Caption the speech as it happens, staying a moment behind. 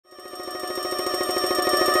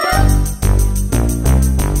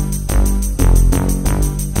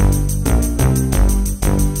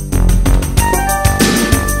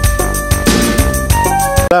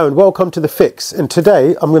Hello and welcome to The Fix, and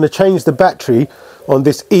today I'm going to change the battery on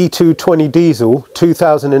this E220 diesel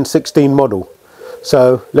 2016 model.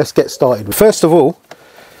 So let's get started. First of all,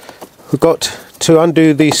 we've got to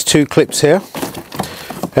undo these two clips here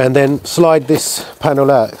and then slide this panel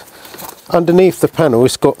out. Underneath the panel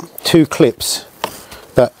it's got two clips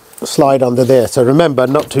that slide under there, so remember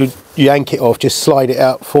not to yank it off, just slide it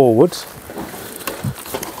out forwards.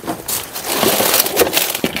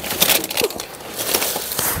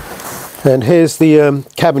 And here's the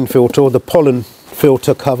cabin filter, or the pollen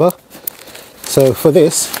filter cover. So for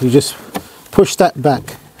this, you just push that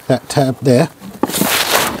back, that tab there,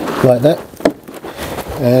 like that.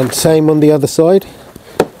 And same on the other side.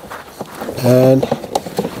 And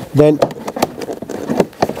then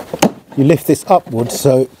you lift this upwards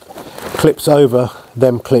so it clips over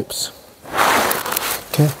them clips.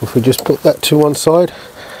 Okay, if we just put that to one side.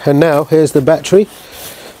 And now here's the battery.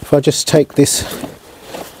 If I just take this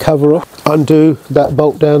cover off, undo that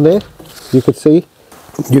bolt down there, you could see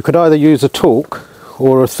you could either use a torque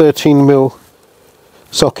or a 13mm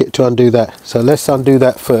socket to undo that. So let's undo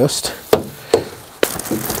that first.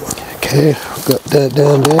 Okay, I've got that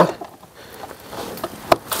down there.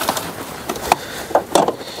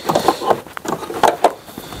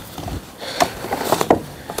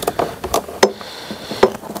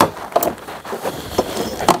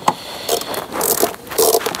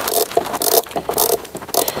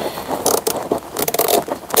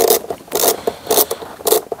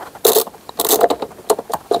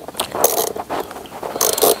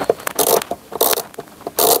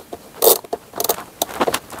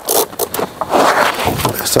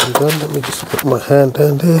 Undone. Let me just put my hand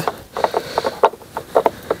down there.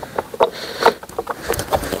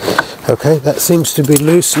 Okay, that seems to be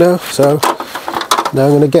loose now. So now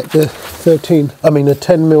I'm going to get the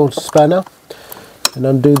 10mm spanner and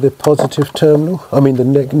undo the positive terminal.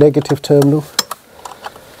 The negative terminal.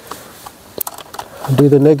 Undo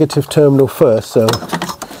the negative terminal first, so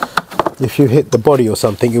if you hit the body or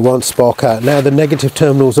something, it won't spark out. Now the negative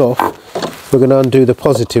terminal's off. We're going to undo the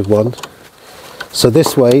positive one. So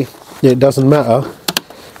this way it doesn't matter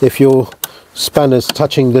if your spanner's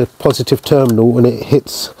touching the positive terminal, when it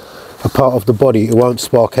hits a part of the body it won't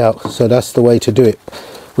spark out. So that's the way to do it.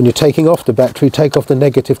 When you're taking off the battery, take off the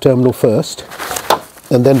negative terminal first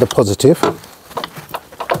and then the positive.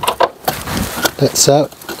 That's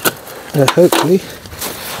out. Now hopefully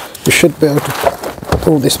you should be able to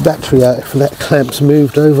pull this battery out if that clamp's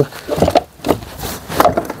moved over.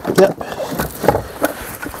 Yep.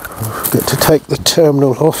 Get to take the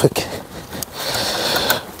terminal off again.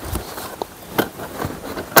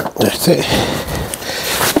 That's it.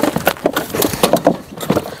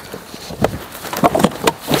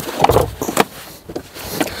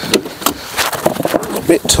 A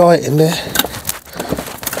bit tight in there.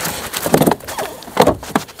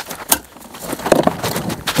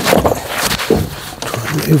 Try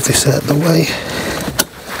and move this out of the way.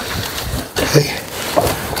 Okay.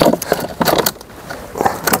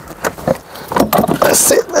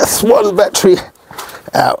 That's it, that's one battery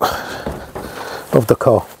out of the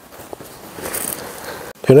car.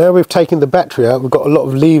 So now we've taken the battery out, we've got a lot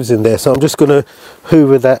of leaves in there, so I'm just going to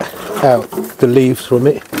hoover that out, the leaves from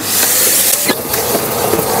it.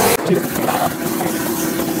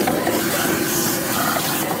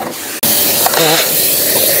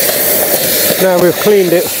 Now we've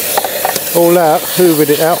cleaned it all out, hoovered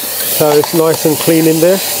it out, so it's nice and clean in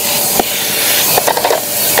there.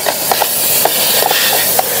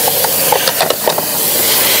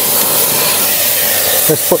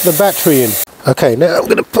 Let's put the battery in. Okay, now I'm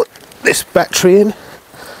going to put this battery in.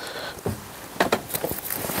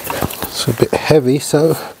 It's a bit heavy,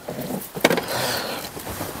 so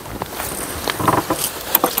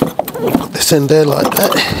put this in there like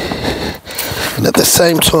that. And at the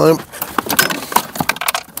same time,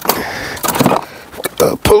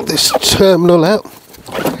 pull this terminal out.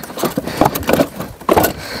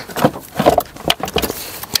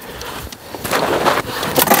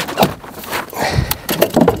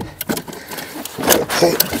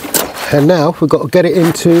 And now we've got to get it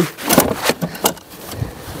into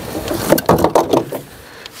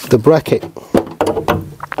the bracket.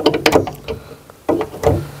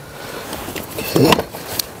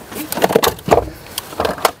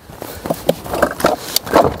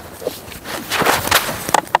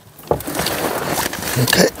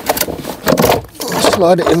 Okay.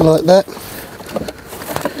 Slide it in like that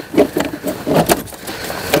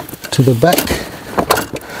to the back.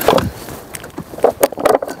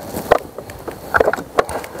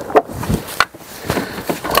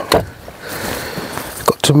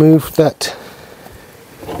 to move that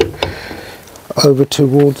over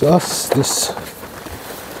towards us.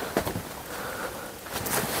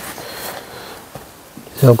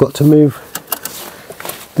 I've got to move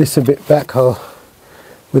this a bit back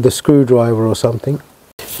with a screwdriver or something.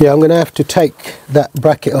 Yeah, I'm going to have to take that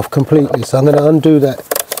bracket off completely, so I'm going to undo that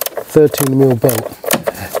 13mm bolt.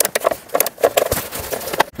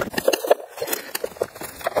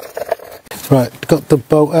 Right, got the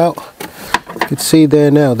bolt out. You can see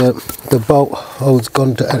there now that the bolt hole's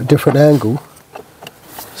gone to a different angle,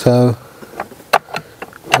 so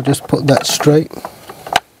I'll just put that straight.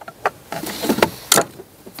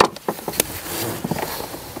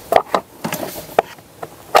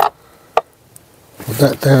 Put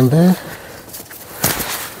that down there.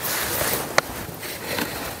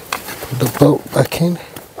 Put the bolt back in.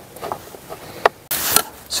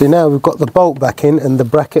 See, now we've got the bolt back in and the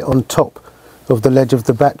bracket on top of the ledge of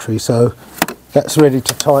the battery, so that's ready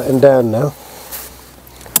to tighten down now.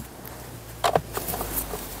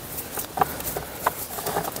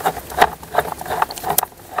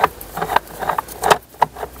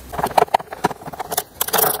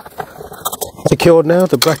 Secured now,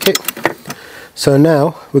 the bracket. So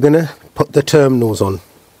now we're going to put the terminals on.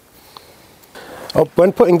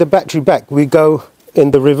 When putting the battery back, we go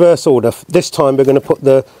in the reverse order. This time we're going to put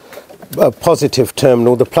the positive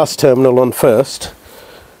terminal, the plus terminal, on first,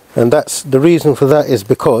 and that's the reason for that is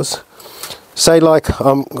because, say like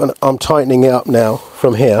I'm tightening it up now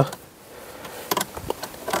from here,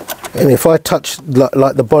 and if I touch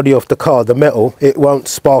like the body of the car, the metal, it won't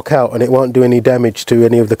spark out and it won't do any damage to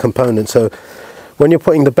any of the components. So when you're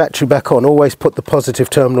putting the battery back on, always put the positive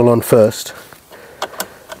terminal on first,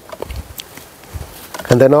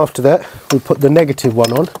 and then after that we put the negative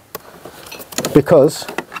one on, because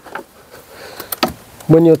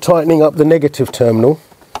when you're tightening up the negative terminal,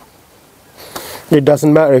 it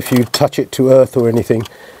doesn't matter if you touch it to earth or anything,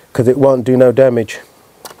 because it won't do no damage.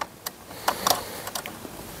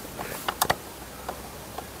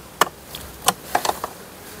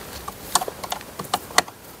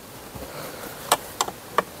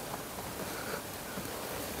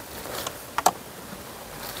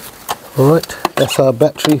 Alright, that's our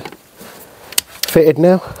battery fitted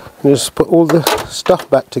now. We'll just put all the stuff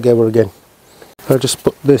back together again. I'll just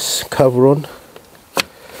put this cover on.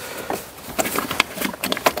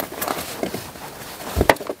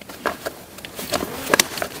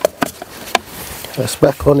 That's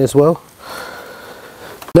back on as well.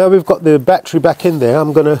 Now we've got the battery back in there,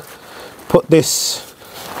 I'm going to put this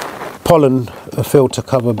pollen filter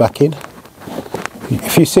cover back in.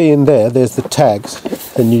 If you see in there, there's the tags,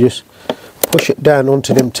 and you just push it down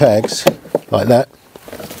onto them tags like that.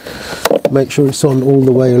 Make sure it's on all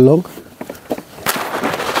the way along,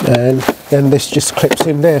 and then this just clips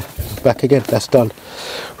in there. Back again. That's done.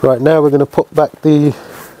 Right, now we're going to put back this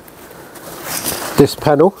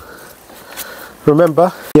panel.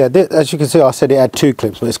 Remember, yeah, as you can see, I said it had 2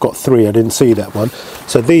 clips, but it's got 3. I didn't see that one.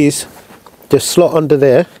 So these just slot under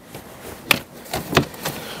there,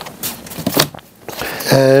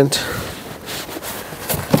 and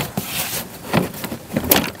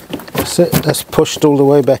that's it. That's pushed all the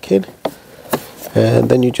way back in, and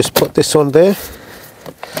then you just put this on there.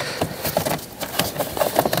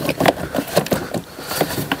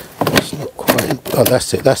 It's not quite. Oh,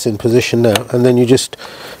 that's it. That's in position now, and then you just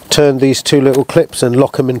turn these 2 little clips and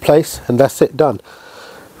lock them in place, and that's it, done.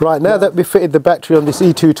 Right, now that we've fitted the battery on this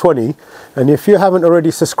E220, and if you haven't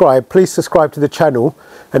already subscribed, please subscribe to the channel,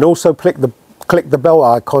 and also click the bell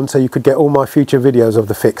icon so you could get all my future videos of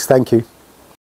the fix. Thank you.